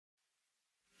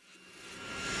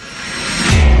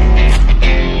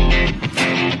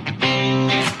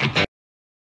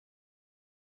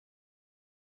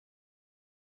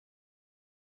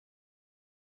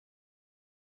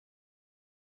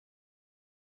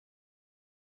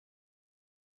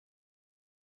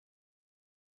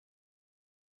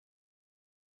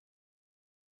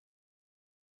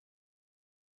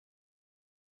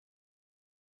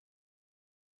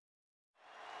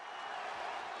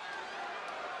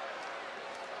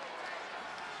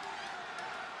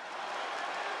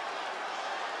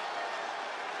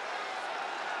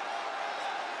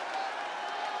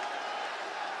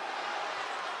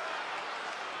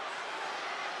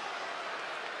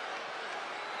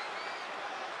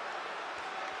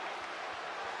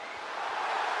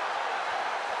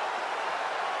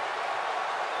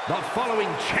The following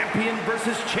champion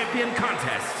versus champion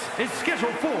contest is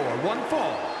scheduled for one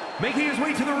fall. Making his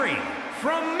way to the ring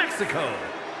from Mexico,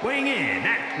 weighing in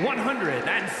at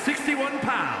 161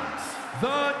 pounds,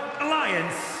 the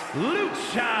Alliance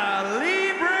Lucha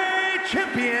Libre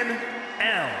Champion,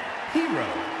 El Hijo,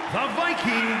 the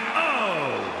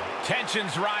Vikingo.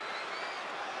 Tensions rise.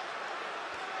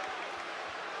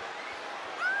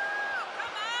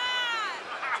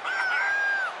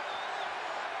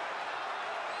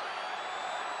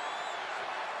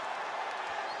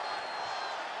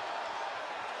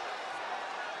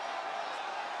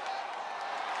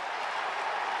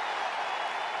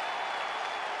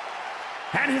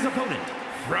 And his opponent,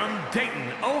 from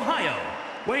Dayton, Ohio,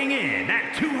 weighing in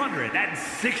at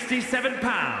 267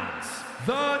 pounds,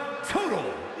 the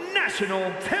total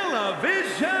national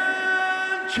television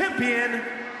champion,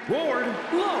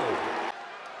 Wardlow.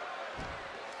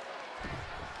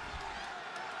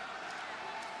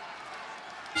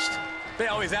 They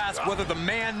always ask whether the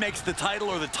man makes the title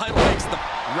or the title makes the...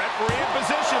 Referee in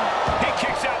position. He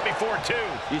kicks out before two.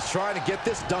 He's trying to get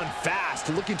this done fast,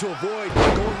 looking to avoid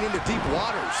going into deep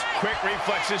waters. Quick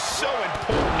reflex is so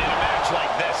important in a match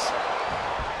like this.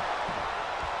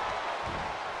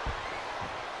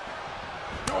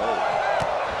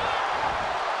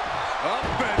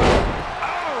 Up and...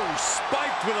 Oh!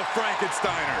 Spiked with a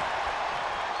Frankensteiner.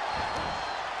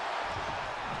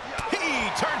 He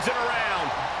turns it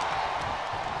around.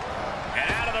 And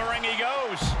out of the ring he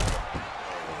goes.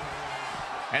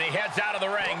 And he heads out of the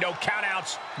ring. No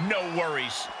countouts, no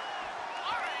worries.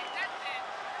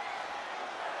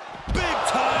 Big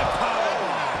time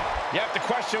powerbomb. You have to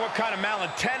question what kind of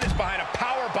malintent is behind a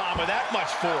powerbomb with that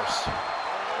much force.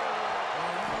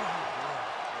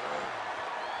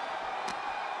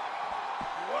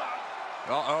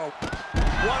 Uh-oh.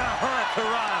 What a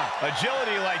hurrah.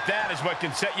 Agility like that is what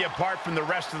can set you apart from the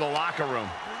rest of the locker room.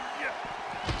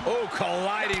 Oh,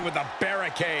 colliding with the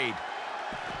barricade.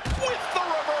 With the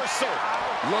reversal.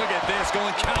 Look at this,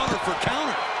 going counter for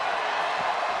counter.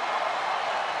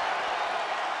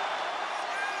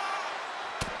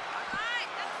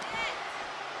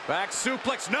 Back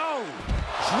suplex, no.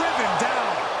 Driven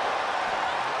down.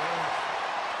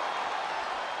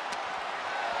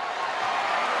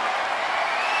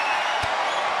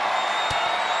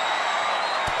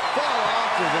 Fall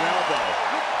off with an elbow.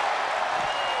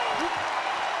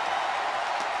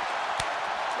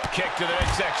 Kick to the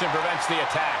midsection prevents the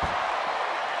attack.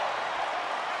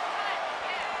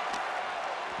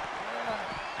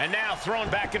 And now thrown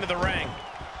back into the ring.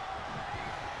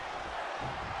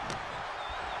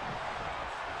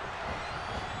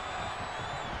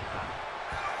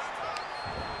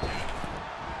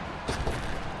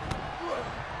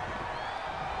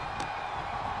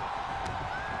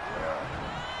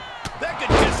 That could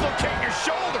dislocate your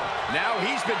shoulder. Now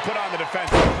he's been put on the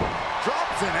defensive.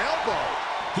 Drops an elbow.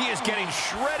 He is getting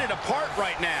shredded apart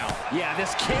right now. Yeah,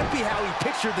 this can't be how he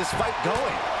pictured this fight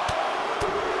going.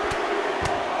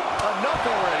 Enough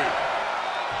already.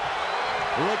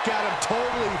 Look at him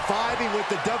totally vibing with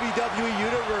the WWE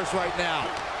Universe right now.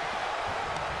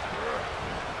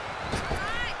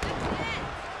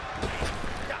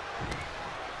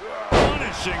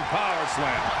 Punishing power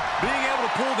slam. Being able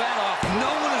to pull that off,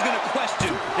 no one is going to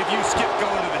question if you skip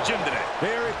going to the gym today.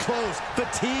 Very close.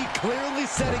 Fatigue clearly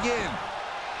setting in.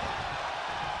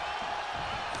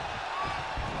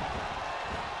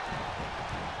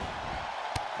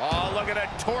 Oh, look at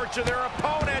that torture their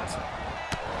opponent.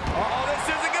 Oh, this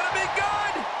isn't going to be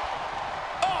good.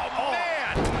 Oh,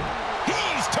 man.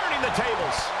 He's turning the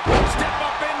tables. Step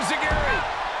up in Zagiri.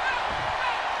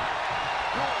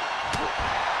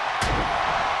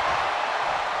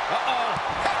 Uh-oh.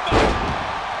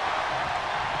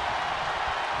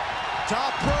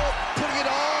 Top rope, putting it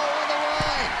all on the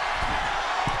line.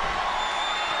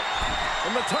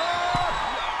 From the top.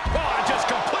 Oh, just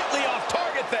completely off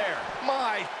target there.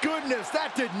 My goodness,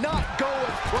 that did not go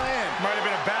as planned. Might have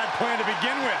been a bad plan to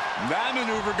begin with. That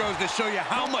maneuver goes to show you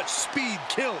how much speed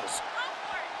kills.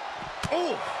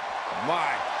 Oh,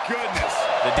 my goodness.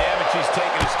 The damage he's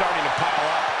taken is starting to pile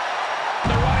up.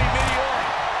 The running meteor.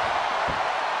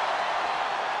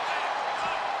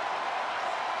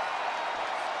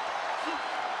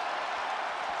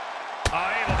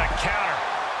 Able to counter.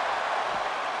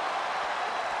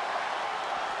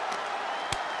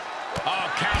 Oh,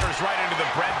 counters right into the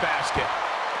breadbasket.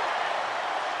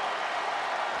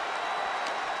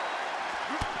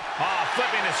 Oh,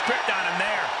 flipping the script on him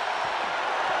there.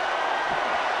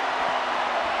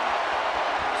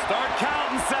 Start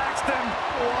counting, Saxton.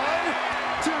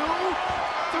 1, 2,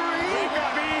 3. We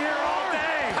could be here all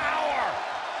day. Power.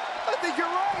 I think you're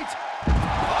right.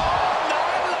 Oh,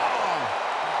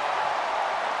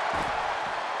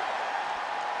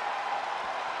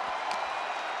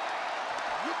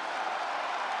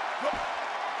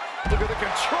 Look at the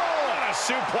control on a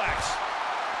suplex.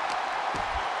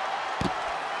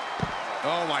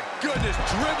 Oh my goodness,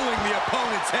 dribbling the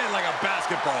opponent's head like a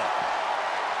basketball.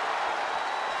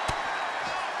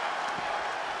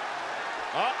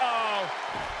 Uh-oh.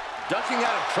 Ducking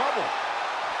out of trouble.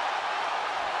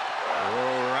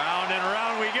 Oh, round and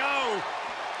round we go.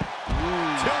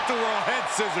 Tilt-a-whirl head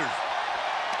scissors.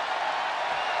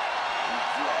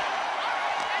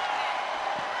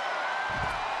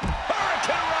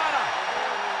 Hurricanrana.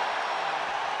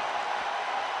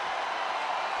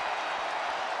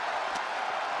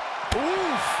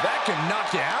 Oof, that can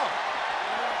knock you out.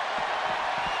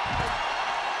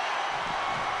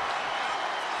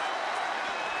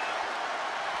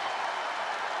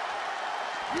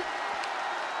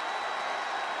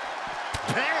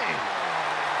 Bang!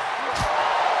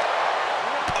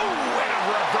 Oh, and a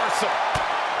reversal.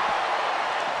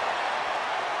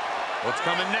 What's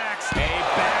coming next? A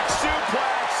back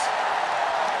suplex.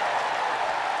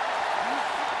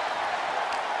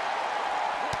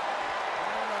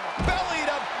 Belly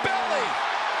to belly.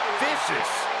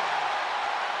 Vicious.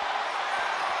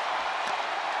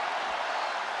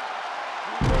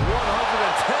 The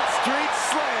 110th Street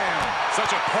Slam.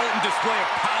 Such a potent display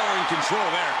of power and control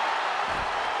there.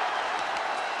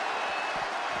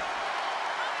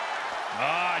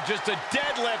 Just a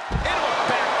deadlift into a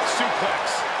back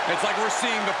suplex. It's like we're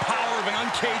seeing the power of an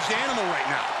uncaged animal right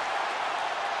now.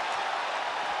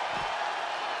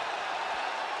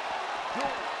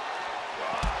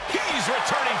 He's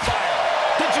returning fire.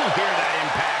 Did you hear that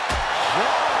impact?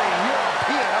 Flying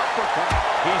European uppercut.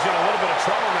 He's in a little bit of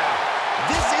trouble now.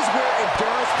 This is where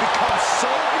endurance becomes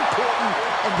so important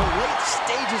in the late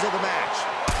stages of the match.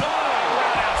 Oh,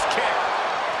 roundhouse kick.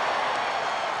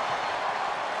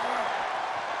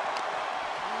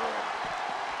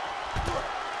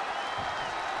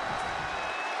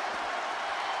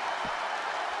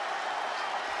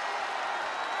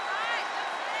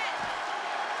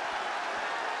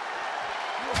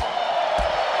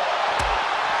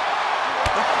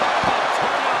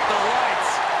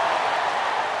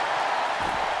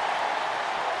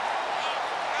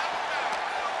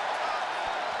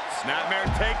 Snapmare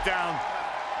takedown.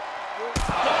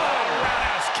 Oh,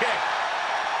 roundhouse kick.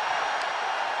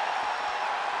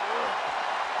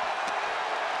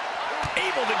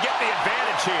 Able to get the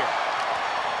advantage here.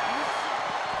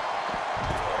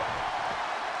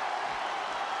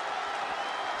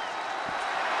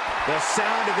 The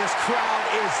sound of this crowd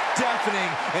is deafening,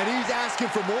 and he's asking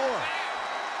for more.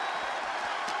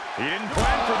 He didn't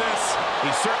plan for this.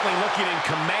 He's certainly looking in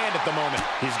command at the moment.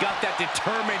 He's got that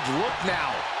determined look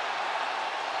now.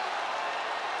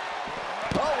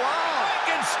 Oh, wow.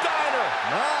 Frankensteiner.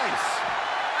 Nice.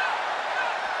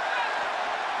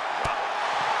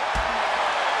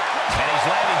 And he's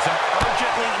landing some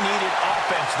urgently needed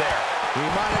offense there. He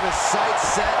might have his sights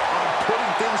set on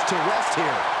putting things to rest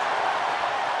here.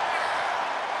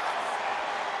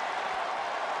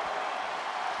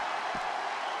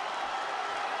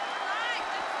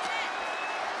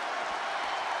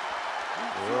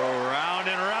 Round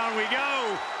and round we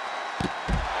go.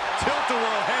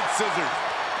 Tilt-a-whirl head scissors.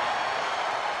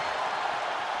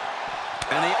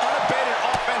 And the unabated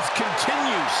offense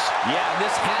continues. Yeah,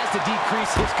 this has to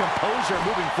decrease his composure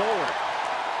moving forward.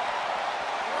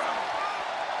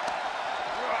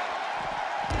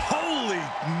 Holy,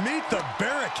 meet the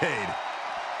barricade.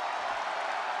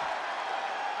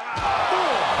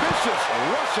 Oh, vicious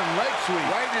Russian leg sweep.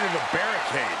 Right into the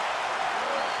barricade.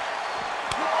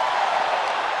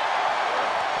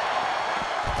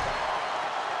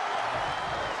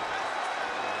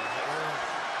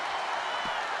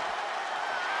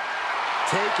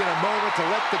 Taking a moment to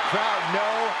let the crowd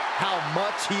know how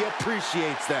much he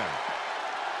appreciates them.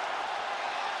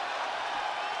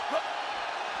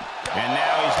 And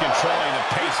now he's controlling the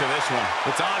pace of this one.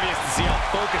 It's obvious to see how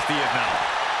focused he is now.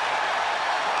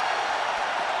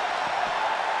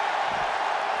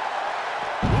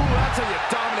 Ooh, that's how you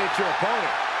dominate your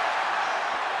opponent.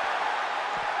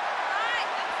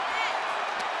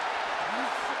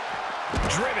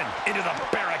 Driven into the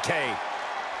barricade.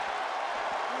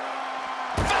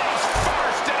 Face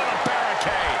first into the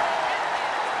barricade.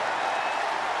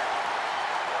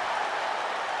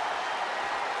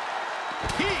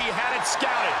 He had it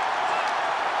scouted.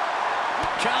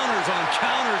 Counters on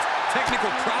counters. Technical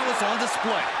prowess on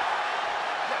display.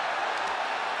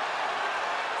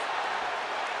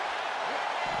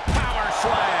 Power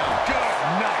slam. Good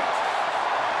night.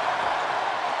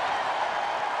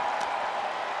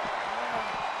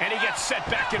 And he gets set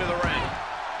back into the ring.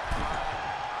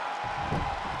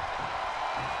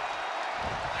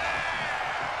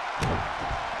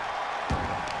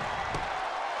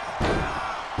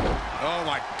 Oh,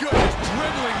 my goodness,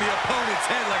 dribbling the opponent's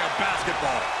head like a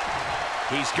basketball.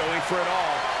 He's going for it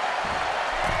all.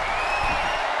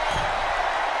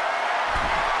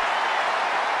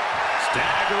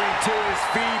 Staggering to his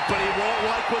feet, but he won't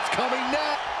like what's coming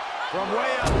next. From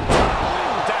way up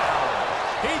top, down.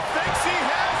 He thinks he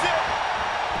has it.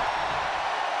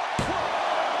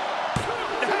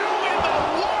 How in the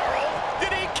world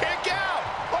did he kick out?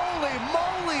 Holy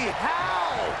moly,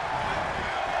 how?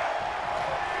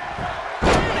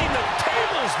 Turning the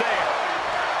tables there.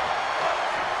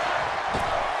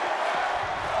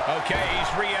 Okay,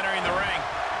 he's re-entering the ring.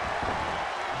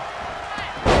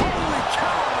 Holy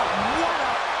cow, what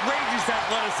outrageous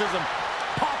athleticism.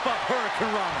 Pop-up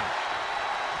Hurricane Rana.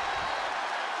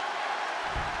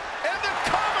 And the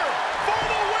cover for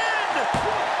the win.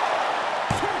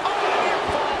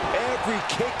 Every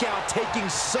kick out taking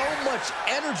so much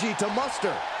energy to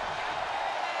muster.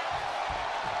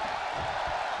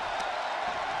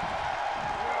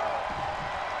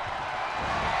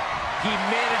 He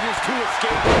manages to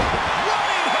escape.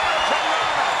 Running Hurricane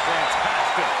Rana.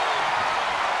 Fantastic.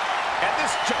 And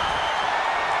this jump.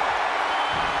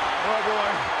 Oh boy.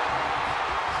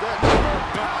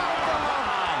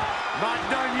 Not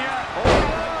done yet.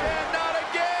 And not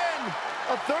again.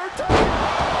 A third time.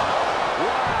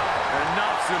 Wow.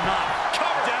 Enough's enough.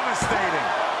 Cover. Devastating.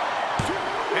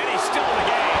 And he's still in the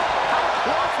game. How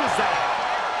close was that?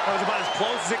 That was about as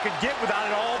close as it could get without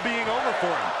it all being over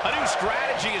for him. A new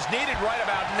strategy is needed right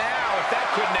about now if that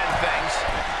couldn't end things.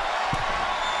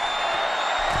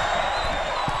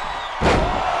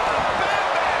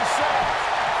 Bam Saw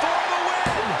for the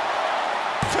win.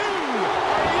 2.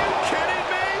 Are you kidding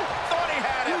me? Thought he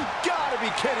had it. You gotta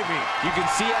be kidding me. You can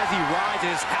see as he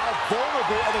rises how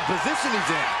vulnerable of a position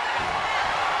he's in.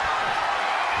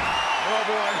 Oh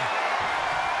boy.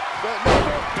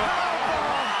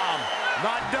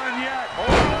 Not done yet.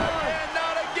 And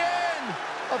not again.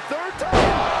 A third time.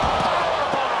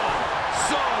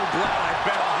 So glad I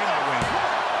bet on him to win.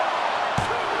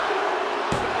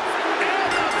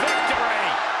 And the victory.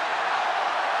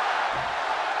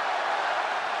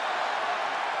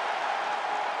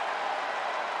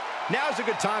 Now's a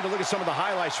good time to look at some of the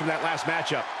highlights from that last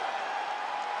matchup.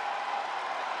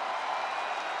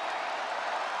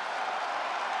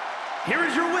 Here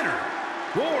is your winner,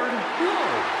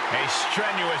 Wardlow. A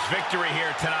strenuous victory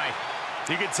here tonight.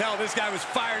 You can tell this guy was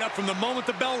fired up from the moment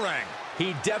the bell rang.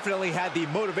 He definitely had the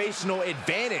motivational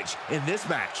advantage in this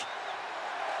match.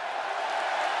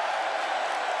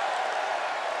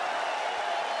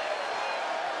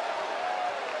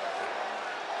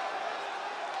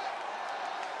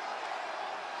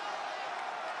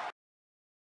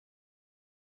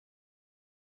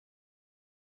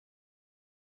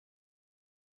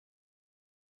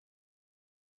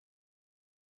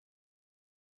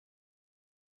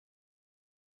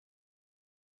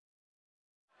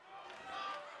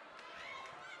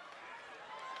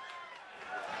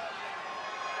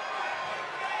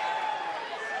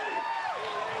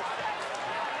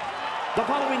 The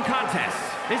following contest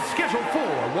is scheduled for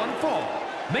one fall.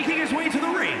 Making his way to the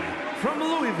ring from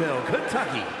Louisville,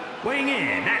 Kentucky, weighing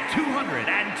in at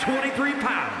 223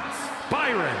 pounds,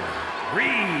 Byron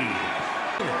Reed.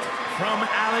 From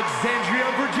Alexandria,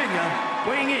 Virginia,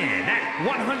 weighing in at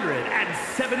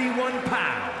 171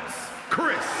 pounds,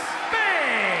 Chris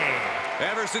Bay.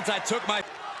 Ever since I took my...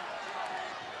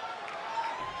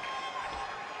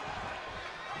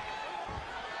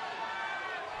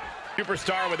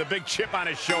 Superstar with a big chip on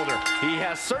his shoulder. He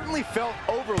has certainly felt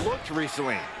overlooked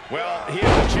recently. Well, he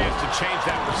has a chance to change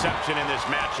that perception in this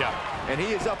matchup. And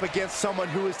he is up against someone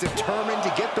who is determined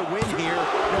to get the win here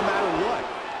no matter what.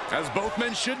 As both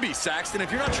men should be, Saxton.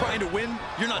 If you're not trying to win,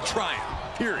 you're not trying.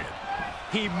 Period.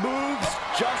 He moves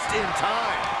just in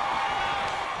time.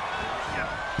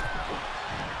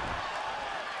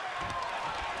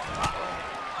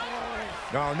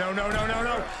 No, no, no, no, no,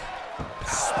 no.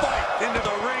 Spiked into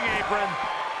the ring apron.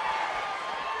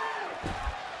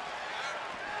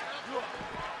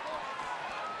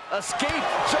 Escape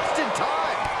just in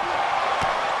time.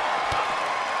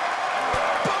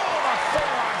 Boom, a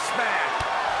forearm smash.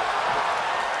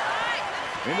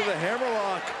 Into the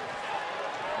hammerlock.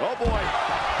 Oh boy,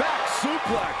 back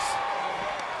suplex.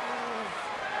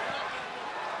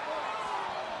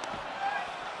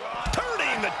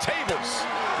 Turning the tables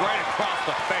right across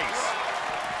the face.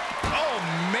 Oh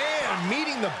man,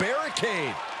 meeting the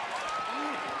barricade.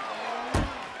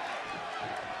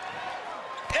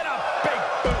 And a big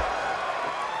boot.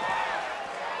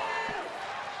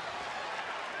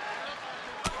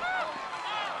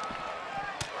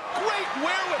 Great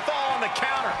wherewithal on the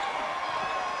counter.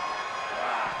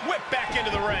 Whip back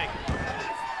into the ring.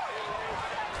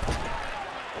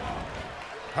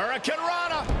 Hurricane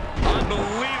Rana.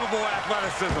 Unbelievable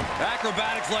athleticism.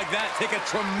 Acrobatics like that take a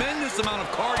tremendous amount of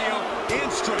cardio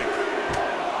and strength.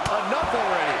 Enough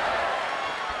already.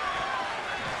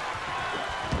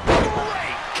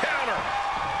 Great counter.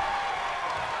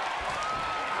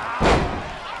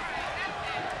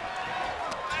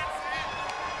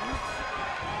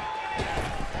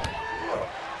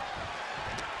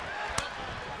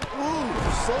 Ooh,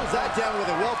 slows that down with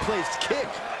a well-placed kick.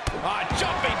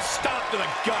 Jumping stomp to the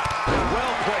gut.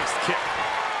 Well-placed kick.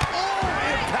 Oh,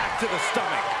 impact to the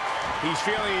stomach. He's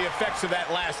feeling the effects of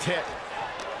that last hit.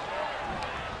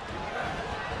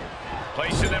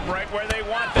 Placing them right where they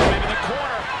want them, into the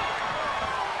corner.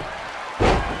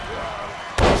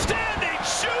 Standing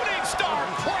shooting star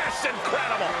press,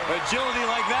 incredible. Agility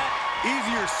like that,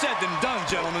 easier said than done,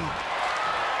 gentlemen.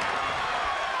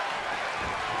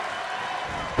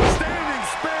 Standing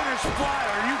Spanish fly,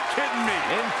 are you kidding me?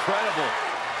 Incredible.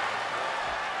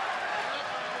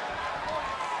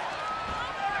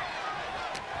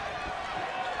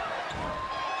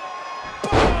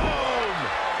 Boom!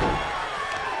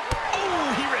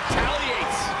 Oh, he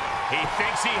retaliates. He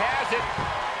thinks he has it.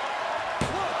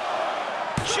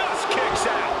 Just kicks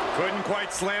out. Couldn't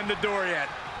quite slam the door yet.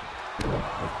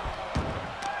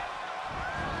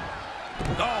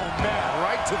 Oh, man,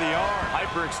 right to the arm.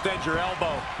 Hyperextend your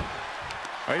elbow.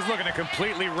 Oh, he's looking to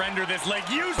completely render this leg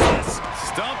useless.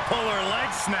 Stump puller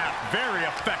leg snap, very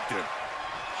effective.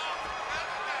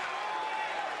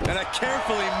 And a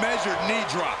carefully measured knee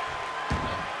drop.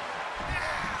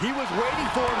 He was waiting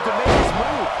for him to make his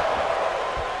move.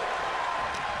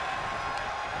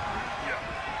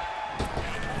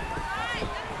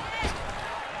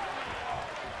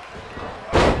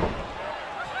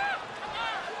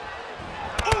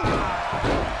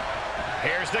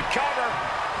 Here's the cover.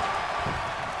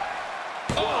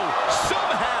 Oh,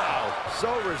 somehow.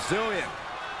 So resilient.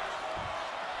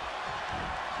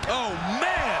 Oh,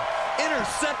 man!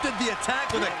 Intercepted the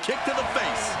attack with a kick to the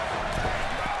face.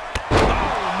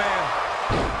 Oh, man.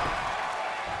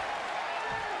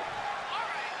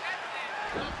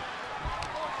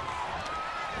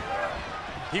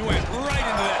 He went right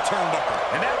into that turnbuckle.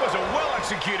 And that was a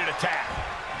well-executed attack.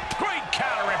 Great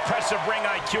counter, impressive ring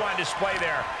IQ on display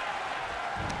there.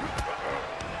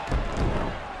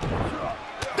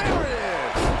 There it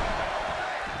is.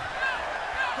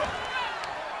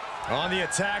 On the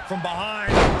attack from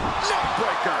behind.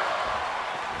 Neckbreaker.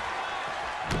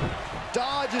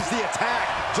 Dodges the attack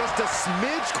just a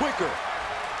smidge quicker.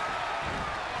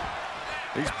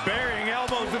 He's burying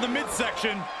elbows in the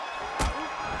midsection.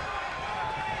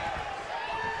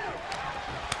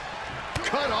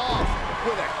 Cut off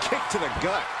with a kick to the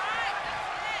gut.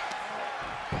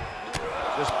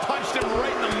 Just punched him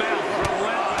right in the mouth.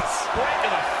 Relentless. Right to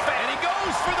the face. And he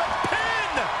goes for the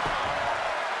pin.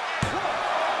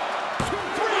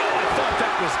 3. I thought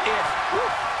that was it.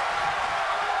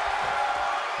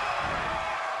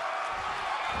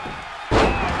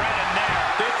 Right in there.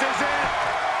 This is it.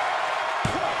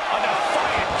 A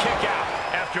defiant kick out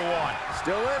after 1.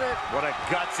 Still in it. What a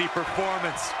gutsy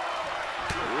performance.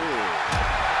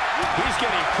 He's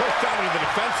getting pushed out into the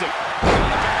defensive.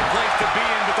 Not a bad place to be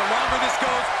in, but the longer this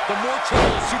goes, the more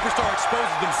trouble the superstar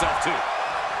exposes himself to.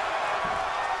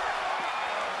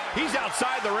 He's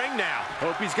outside the ring now.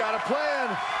 Hope he's got a plan.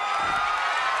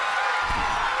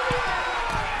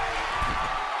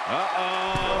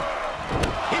 Uh-oh.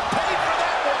 He paid for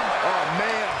that one. Oh,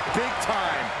 man, big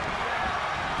time.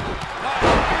 I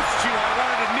missed you. I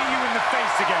wanted to knee you in the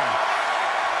face again.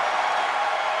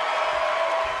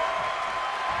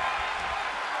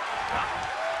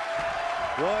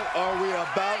 What are we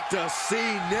about to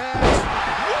see next?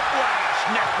 Whiplash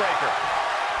neckbreaker.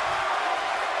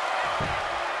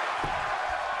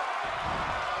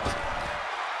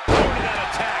 Going to that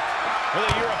attack with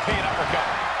a European uppercut.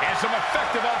 And some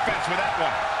effective offense with that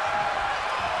one.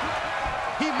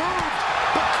 He moved,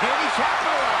 but can he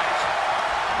capitalize?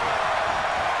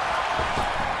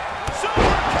 Super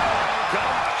kick.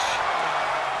 Gosh.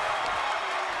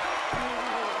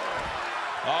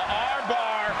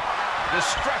 Armbar. Just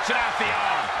stretching out the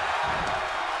arm.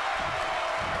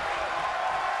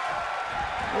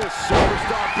 This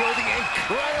superstar building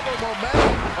incredible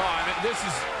momentum. Oh, I mean, I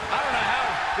don't know how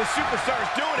the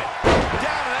superstar's doing it.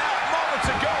 Down and out moments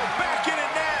ago, back in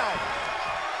it now.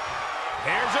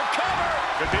 Here's a cover.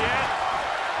 Could be it.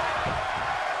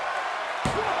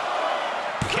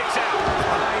 Kicks out.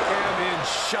 I am in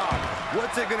shock.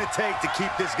 What's it going to take to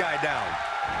keep this guy down?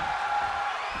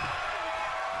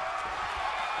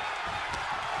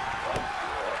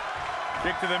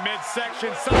 Kick to the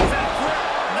midsection, sunset flip.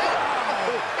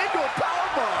 Into a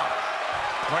powerbomb.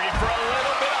 Looking for a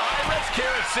little bit of high risk here,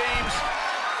 it seems.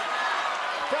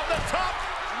 From the top.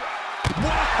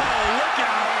 Wow, look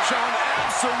out, Sean.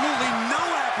 Absolutely no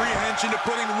apprehension to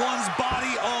putting one's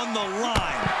body on the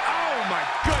line. Oh, my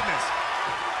goodness.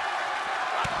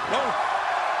 Oh.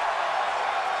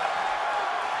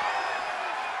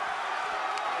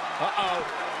 Uh-oh.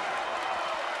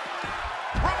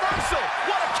 Reversal.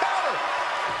 What a counter.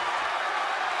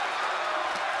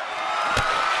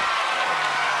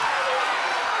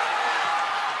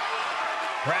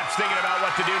 Perhaps thinking about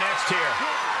what to do next here.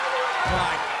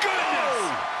 My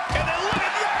goodness! And then look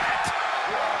at that!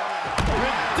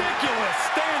 Ridiculous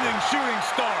standing shooting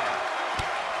star.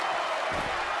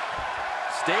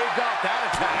 Staved off that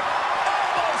attack.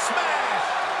 Elbow smash!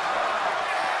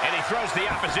 And he throws the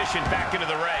opposition back into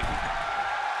the ring.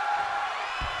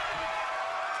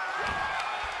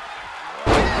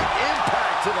 Big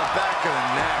impact to the back of the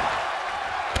neck.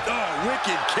 Oh,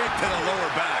 wicked kick to the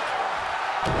lower back.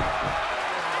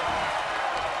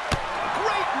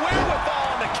 Great wherewithal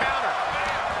on the counter.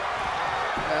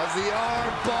 As the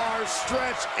arm bars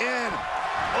stretch in.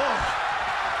 Oh.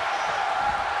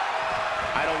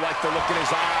 I don't like the look in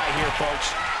his eye here,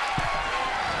 folks.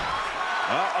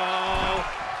 Uh-oh.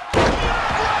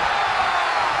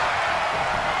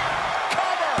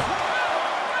 Cover!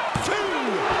 Two!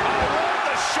 Rolled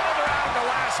the shoulder out at the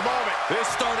last moment. This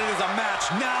started as a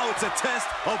match. Now it's a test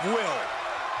of will.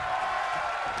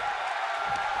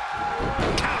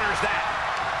 Counters that.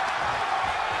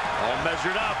 All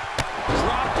measured up.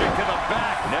 Drop kick to the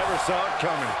back. Never saw it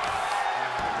coming.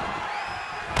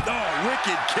 Oh,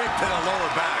 wicked kick to the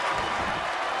lower back.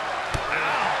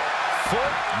 Ow.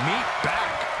 Foot meet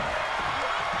back.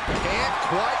 Can't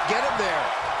quite get him there.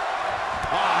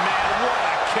 Oh, man, what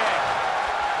a kick.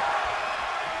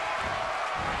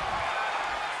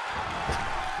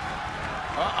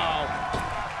 Uh-oh.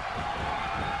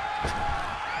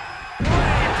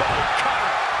 Rainbow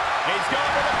cutter. He's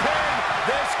going for the pin.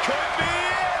 This could be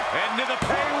it. Into the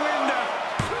pay window.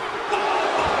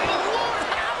 Oh, my Lord.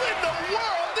 How in the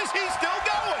world is he still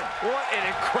going? What an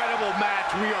incredible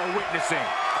match we are witnessing.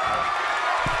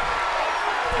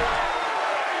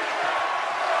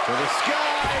 To the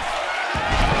skies.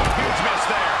 Huge miss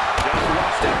there. Just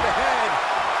one step ahead.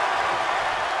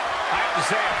 I have to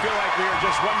say, I feel like we are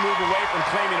just one move away from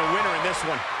claiming a winner in this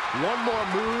one. One more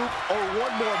move or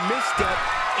one more misstep.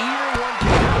 Either one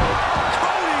can happen.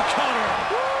 Cody cutter.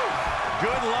 Woo.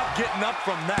 Good luck getting up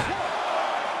from that.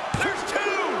 There's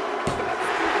two.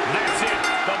 That's it.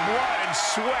 The blood and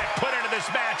sweat put into this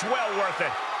match. Well worth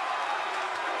it.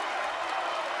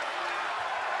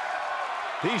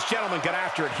 These gentlemen got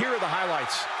after it. Here are the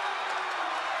highlights.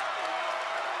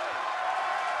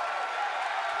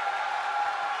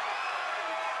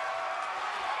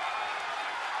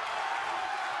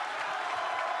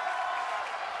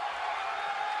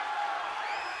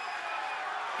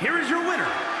 Here is your winner,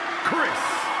 Chris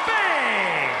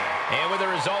Bay. And with the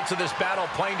results of this battle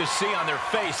plain to see on their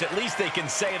face, at least they can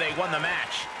say they won the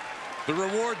match. The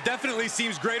reward definitely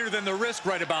seems greater than the risk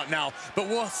right about now, but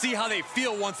we'll see how they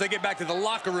feel once they get back to the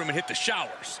locker room and hit the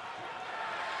showers.